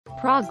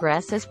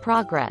Progress is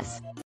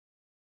progress.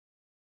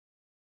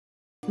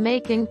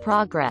 Making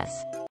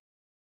progress.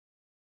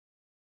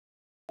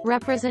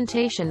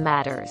 Representation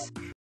matters.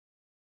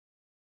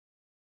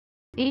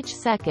 Each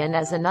second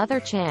is another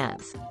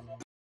chance.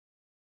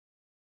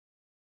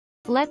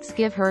 Let's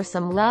give her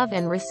some love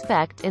and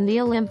respect in the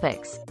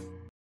Olympics.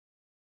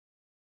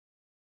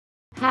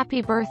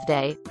 Happy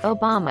birthday,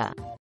 Obama.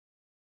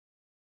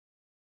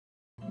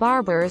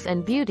 Barbers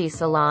and beauty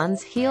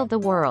salons healed the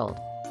world.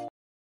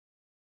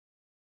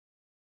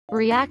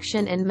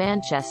 Reaction in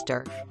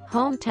Manchester,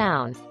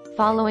 hometown,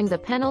 following the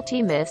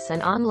penalty miss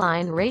and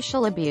online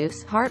racial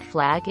abuse. Heart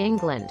flag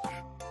England.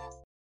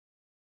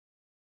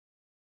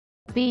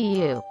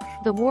 BU.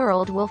 The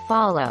world will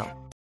follow.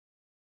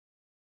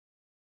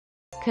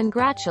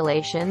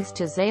 Congratulations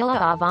to Zayla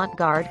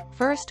Avantgarde,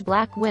 first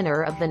black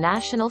winner of the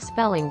National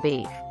Spelling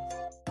Bee.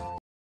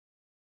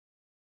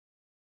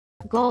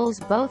 Goals.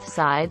 Both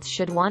sides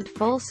should want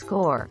full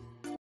score.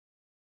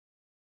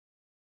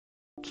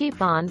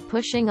 Keep on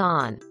pushing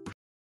on.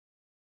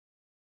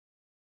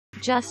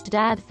 Just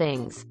dad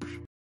things.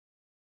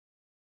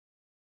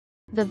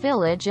 The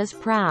village is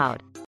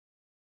proud.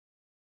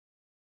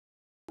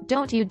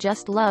 Don't you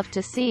just love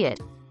to see it?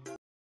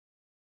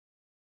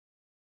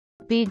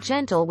 Be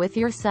gentle with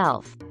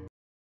yourself.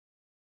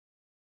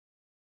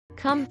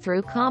 Come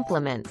through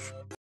compliments.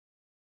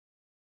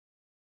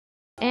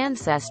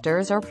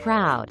 Ancestors are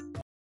proud.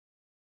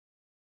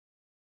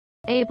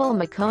 Abel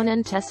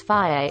Makonnen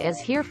Tesfaye is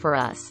here for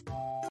us.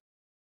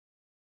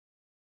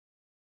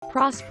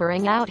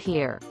 Prospering out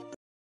here.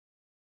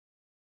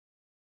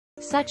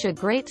 Such a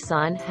great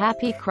son.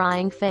 Happy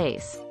crying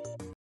face.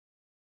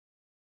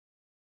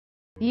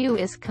 You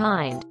is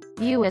kind.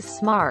 You is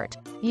smart.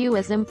 You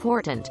is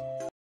important.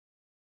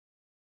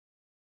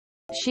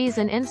 She's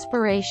an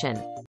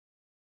inspiration.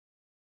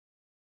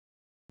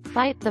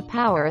 Fight the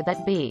power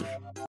that be.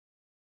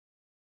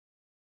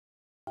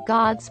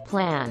 God's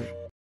plan.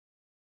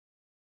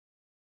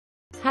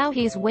 How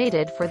he's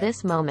waited for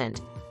this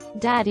moment.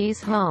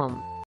 Daddy's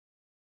home.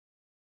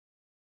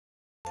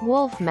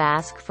 Wolf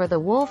mask for the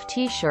wolf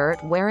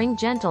t-shirt wearing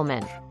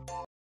gentleman.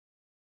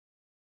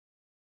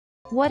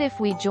 What if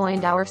we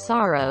joined our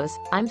sorrows?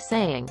 I'm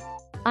saying,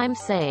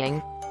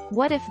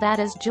 what if that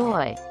is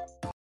joy?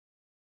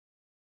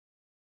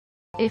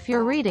 If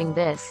you're reading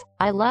this,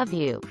 I love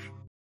you.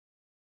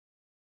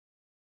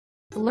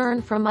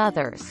 Learn from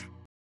others.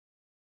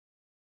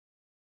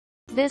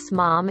 This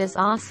mom is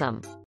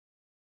awesome.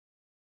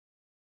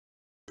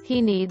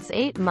 He needs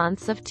 8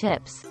 months of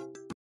tips.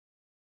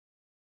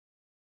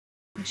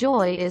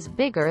 Joy is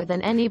bigger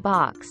than any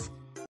box.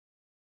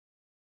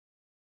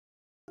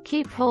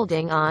 Keep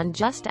holding on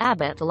just a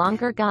bit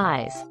longer,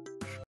 guys.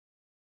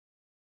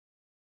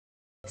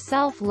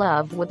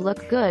 Self-love would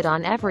look good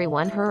on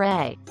everyone.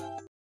 Hooray.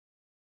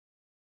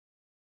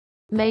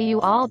 May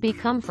you all be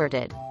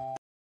comforted.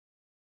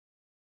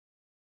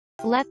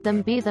 Let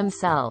them be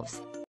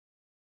themselves.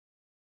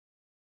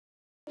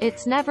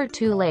 It's never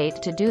too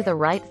late to do the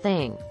right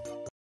thing.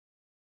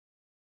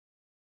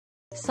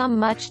 Some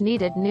much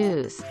needed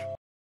news.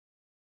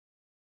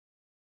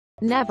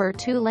 Never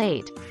too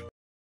late.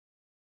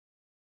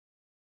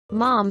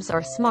 Moms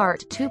are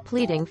smart too.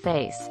 Pleading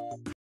face.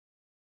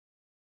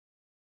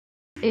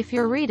 If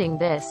you're reading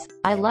this,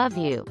 I love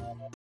you.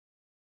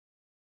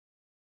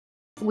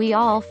 We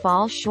all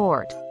fall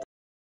short.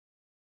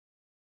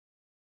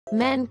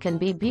 Men can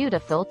be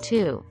beautiful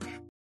too.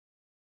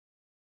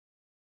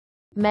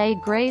 May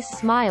grace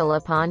smile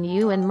upon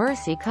you and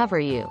mercy cover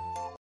you.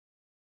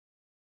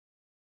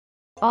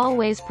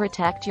 Always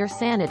protect your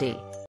sanity.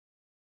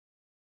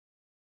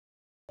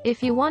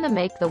 If you want to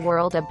make the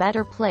world a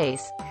better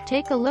place,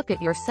 take a look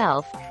at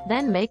yourself,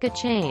 then make a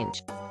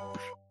change.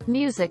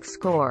 Music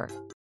score.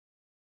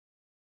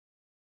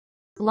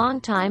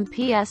 Longtime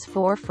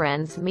PS4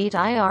 friends meet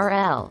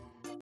IRL.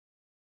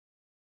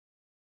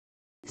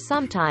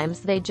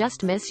 Sometimes they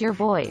just miss your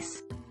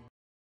voice.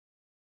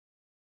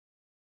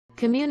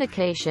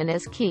 Communication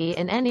is key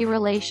in any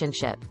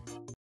relationship.